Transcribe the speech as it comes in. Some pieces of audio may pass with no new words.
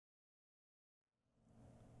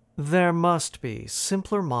There must be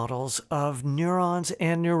simpler models of neurons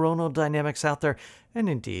and neuronal dynamics out there, and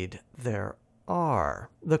indeed there are.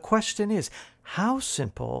 The question is, how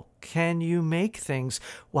simple can you make things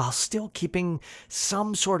while still keeping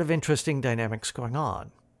some sort of interesting dynamics going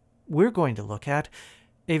on? We're going to look at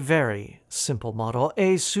a very simple model,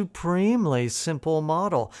 a supremely simple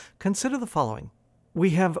model. Consider the following.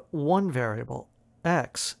 We have one variable,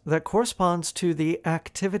 x, that corresponds to the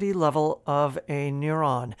activity level of a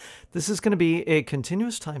neuron. This is going to be a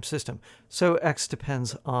continuous time system, so x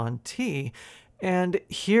depends on t. And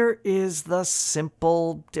here is the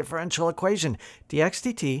simple differential equation.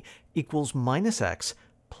 dx dt equals minus x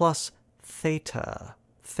plus theta.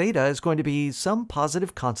 Theta is going to be some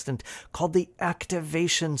positive constant called the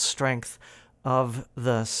activation strength of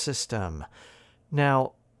the system.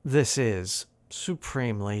 Now, this is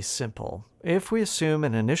supremely simple. If we assume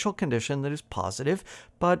an initial condition that is positive,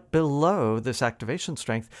 but below this activation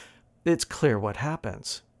strength, it's clear what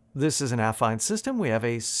happens. This is an affine system. We have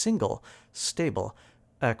a single stable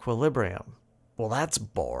equilibrium. Well, that's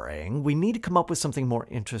boring. We need to come up with something more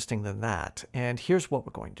interesting than that. And here's what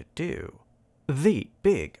we're going to do. The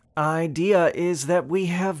big idea is that we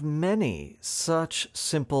have many such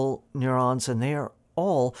simple neurons, and they are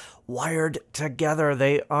all wired together.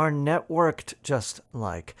 They are networked just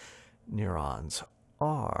like neurons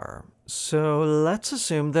are. So let's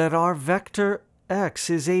assume that our vector x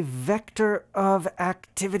is a vector of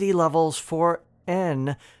activity levels for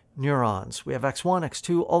n neurons. We have x1,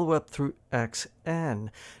 x2, all the way up through xn.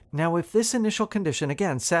 Now, if this initial condition,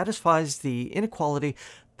 again, satisfies the inequality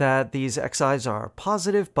that these xi's are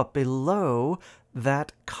positive, but below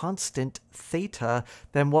that constant theta,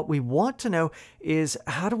 then what we want to know is,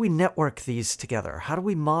 how do we network these together? How do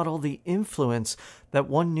we model the influence that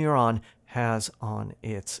one neuron has on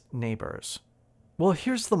its neighbors? Well,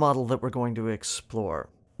 here's the model that we're going to explore.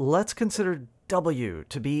 Let's consider W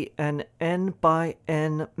to be an n by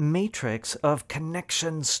n matrix of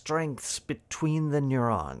connection strengths between the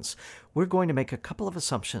neurons. We're going to make a couple of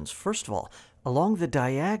assumptions. First of all, along the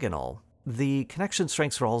diagonal, the connection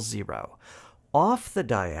strengths are all 0. Off the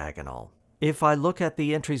diagonal, if I look at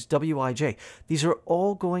the entries wij, these are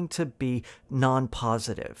all going to be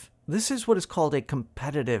non-positive. This is what is called a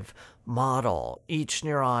competitive model. Each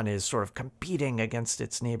neuron is sort of competing against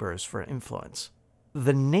its neighbors for influence.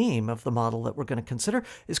 The name of the model that we're going to consider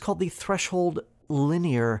is called the threshold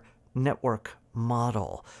linear network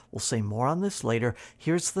model. We'll say more on this later.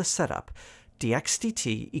 Here's the setup. dx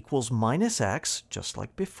dt equals minus x, just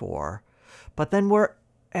like before, but then we're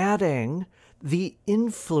adding the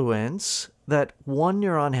influence that one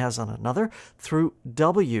neuron has on another through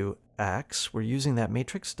wx. We're using that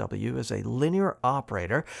matrix W as a linear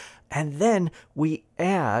operator, and then we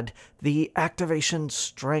add the activation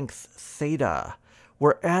strength theta.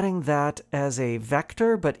 We're adding that as a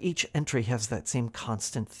vector, but each entry has that same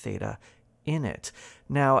constant theta in it.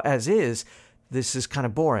 Now, as is, this is kind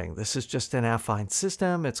of boring. This is just an affine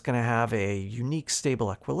system. It's going to have a unique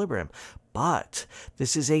stable equilibrium. But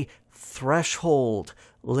this is a threshold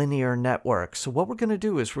linear network. So what we're going to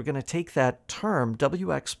do is we're going to take that term,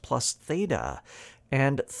 wx plus theta,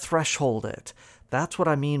 and threshold it. That's what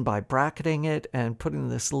I mean by bracketing it and putting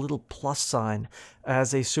this little plus sign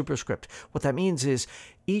as a superscript. What that means is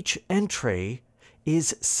each entry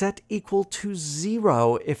is set equal to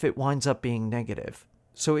 0 if it winds up being negative.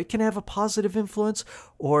 So it can have a positive influence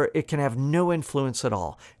or it can have no influence at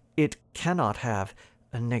all. It cannot have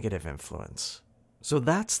a negative influence. So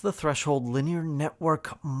that's the threshold linear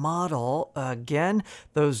network model. Again,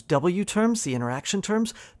 those W terms, the interaction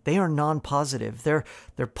terms, they are non-positive. They're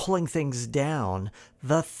pulling things down.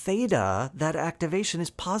 The theta, that activation,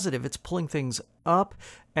 is positive. It's pulling things up,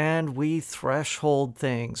 and we threshold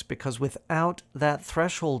things, because without that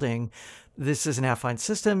thresholding, this is an affine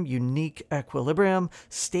system, unique equilibrium,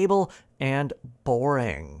 stable, and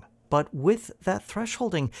boring. But with that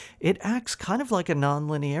thresholding, it acts kind of like a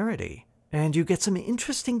nonlinearity. And you get some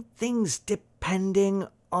interesting things depending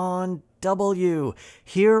on W.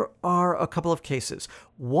 Here are a couple of cases.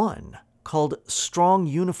 One called strong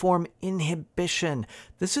uniform inhibition.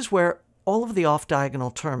 This is where all of the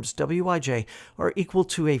off-diagonal terms, wij, are equal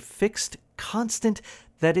to a fixed constant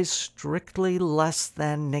that is strictly less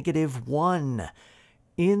than -1.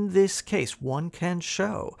 In this case, one can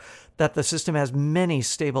show that the system has many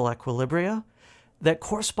stable equilibria that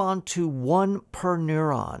correspond to 1 per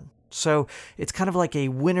neuron. So it's kind of like a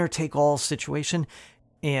winner-take-all situation,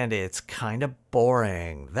 and it's kind of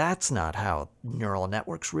boring. That's not how neural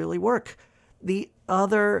networks really work. The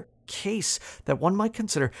other case that one might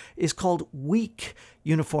consider is called weak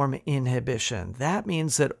uniform inhibition. That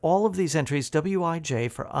means that all of these entries, Wij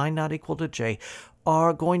for I not equal to j,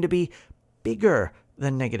 are going to be bigger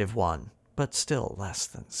than -1, but still less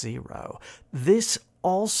than 0. This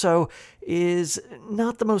also is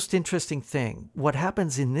not the most interesting thing. What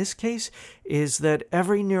happens in this case is that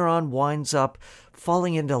every neuron winds up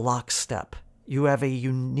falling into lockstep. You have a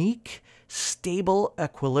unique, stable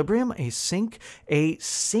equilibrium, a sync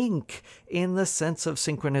in the sense of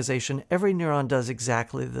synchronization. Every neuron does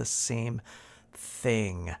exactly the same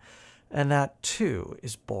thing. And that, too,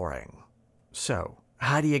 is boring. So,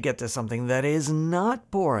 how do you get to something that is not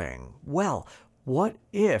boring? Well, what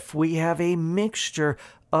if we have a mixture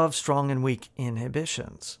of strong and weak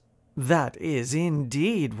inhibitions? That is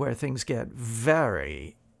indeed where things get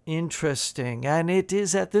very interesting, and it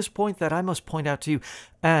is at this point that I must point out to you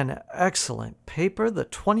an excellent paper, the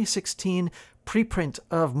 2016 preprint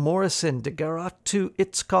of Morrison, DeGarato,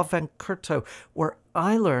 Itzkov, and Kurto, where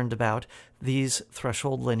I learned about these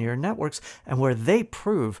threshold linear networks and where they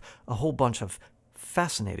prove a whole bunch of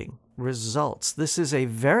fascinating results. This is a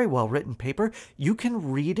very well-written paper. You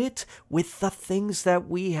can read it with the things that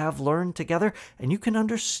we have learned together, and you can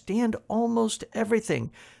understand almost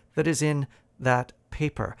everything that is in that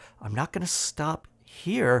paper. I'm not going to stop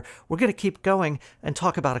here. We're going to keep going and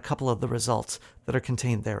talk about a couple of the results that are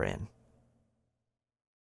contained therein.